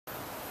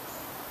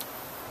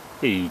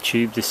Hey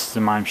YouTube, this is the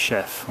Mime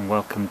Chef and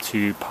welcome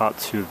to part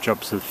 2 of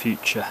Jobs of the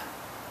Future.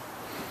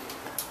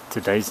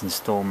 Today's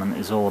installment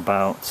is all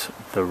about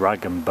the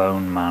Rag and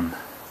Bone Man.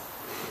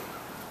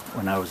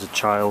 When I was a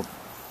child,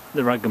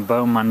 the Rag and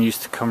Bone Man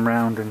used to come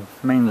round and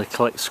mainly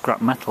collect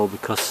scrap metal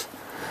because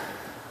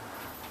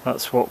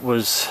that's what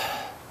was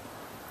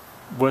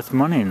worth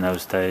money in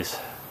those days.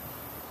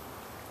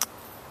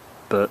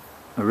 But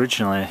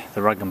originally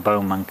the Rag and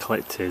Bone Man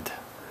collected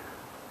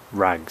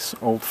rags,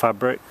 old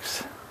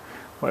fabrics,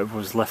 whatever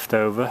was left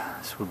over.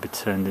 This would be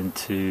turned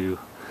into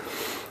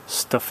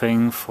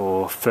stuffing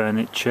for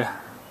furniture,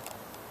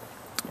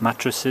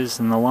 mattresses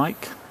and the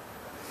like.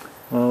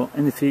 Well,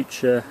 in the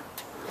future,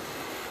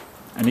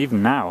 and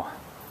even now,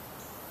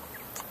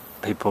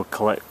 people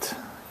collect,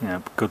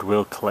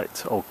 Goodwill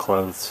collect old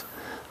clothes,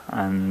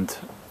 and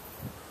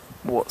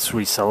what's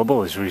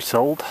resellable is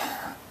resold.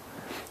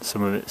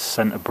 Some of it's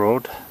sent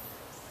abroad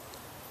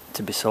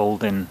to be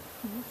sold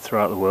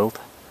throughout the world,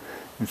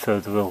 in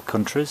third world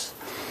countries.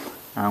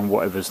 And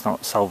whatever's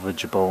not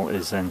salvageable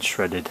is then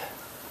shredded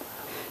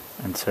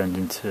and turned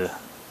into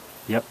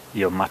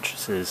your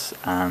mattresses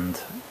and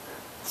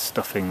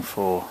stuffing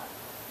for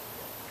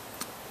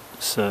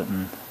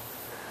certain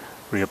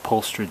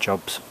reupholstery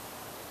jobs,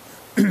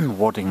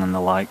 wadding and the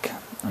like,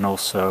 and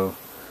also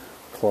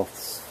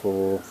cloths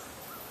for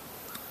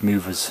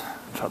movers.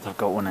 In fact, I've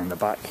got one in the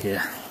back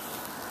here.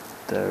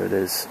 There it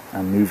is,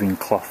 a moving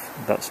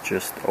cloth. That's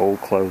just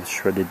old clothes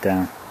shredded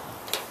down.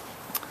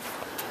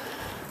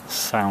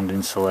 Sound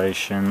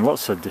insulation,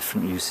 lots of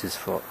different uses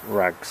for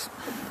rags.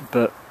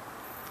 But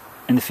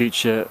in the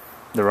future,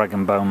 the Rag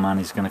and Bone Man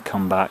is going to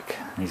come back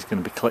and he's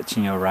going to be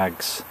collecting your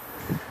rags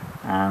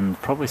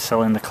and probably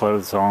selling the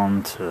clothes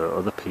on to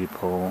other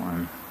people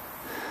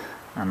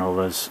and all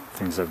those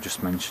things I've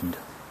just mentioned.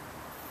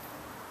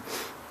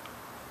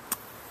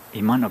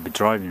 He might not be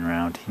driving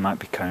around, he might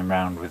be going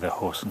around with a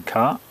horse and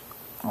cart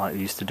like they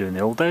used to do in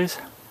the old days,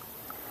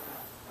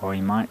 or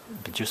he might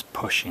be just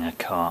pushing a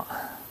cart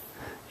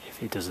if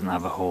he doesn't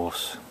have a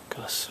horse,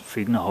 because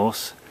feeding a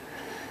horse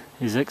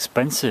is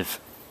expensive.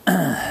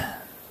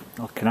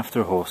 Looking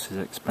after a horse is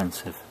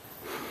expensive.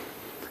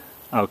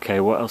 Okay,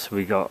 what else have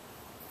we got?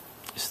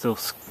 Still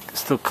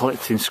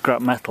collecting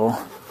scrap metal.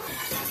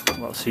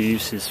 Lots of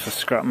uses for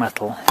scrap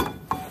metal.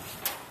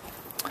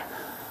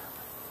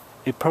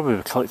 He'd probably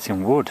be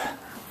collecting wood,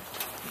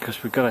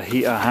 because we've got to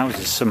heat our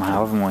houses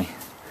somehow, haven't we?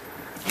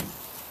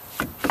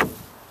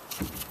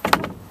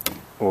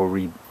 Or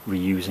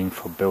reusing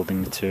for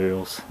building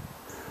materials.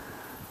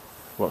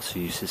 Lots of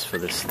uses for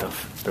this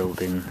stuff.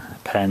 Building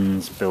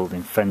pens,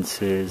 building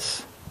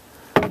fences,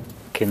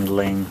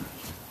 kindling.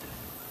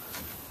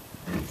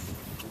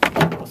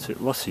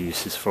 Lots of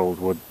uses for old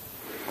wood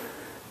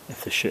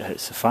if the shit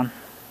hits the fan.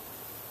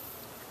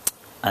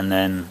 And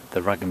then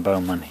the Rag and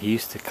Bone Man, he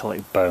used to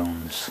collect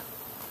bones,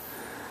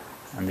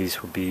 and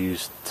these would be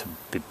used to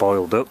be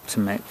boiled up to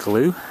make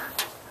glue,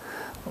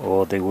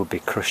 or they would be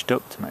crushed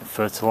up to make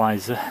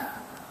fertilizer,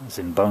 as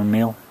in bone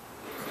meal.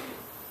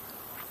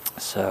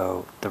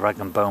 So the Rag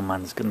and Bone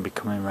Man's going to be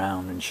coming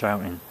around and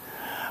shouting,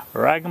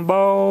 "Rag and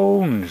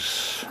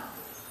bones!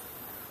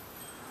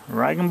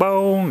 Rag and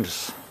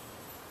bones!"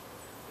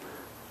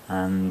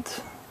 And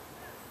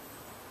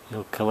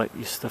you'll collect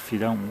your stuff you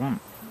don't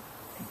want.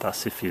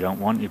 That's if you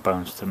don't want your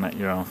bones to make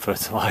your own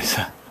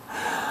fertilizer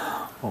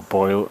or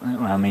boil.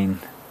 I mean,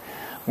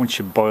 once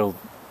you boiled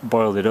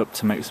it up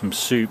to make some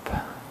soup,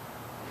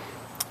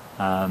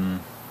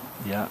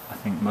 yeah, I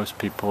think most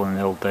people in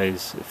the old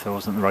days, if there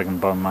wasn't the Rag and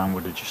Bone Man,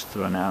 would have just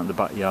thrown it out in the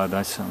backyard.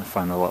 I certainly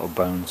find a lot of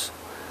bones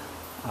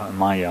out in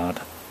my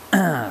yard,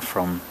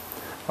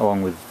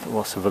 along with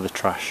lots of other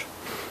trash,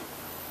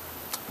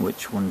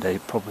 which one day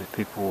probably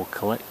people will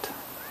collect.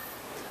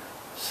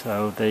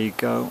 So there you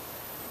go.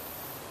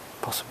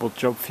 Possible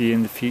job for you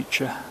in the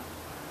future.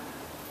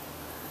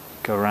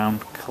 Go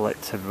around,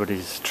 collect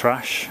everybody's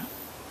trash,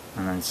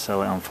 and then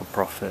sell it on for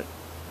profit.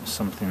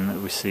 Something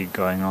that we see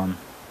going on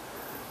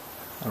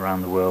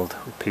around the world,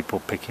 with people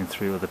picking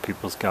through other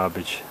people's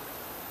garbage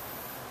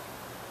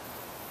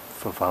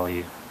for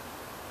value.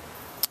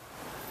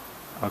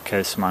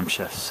 Okay, so Mime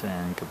Chef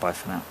saying goodbye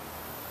for now.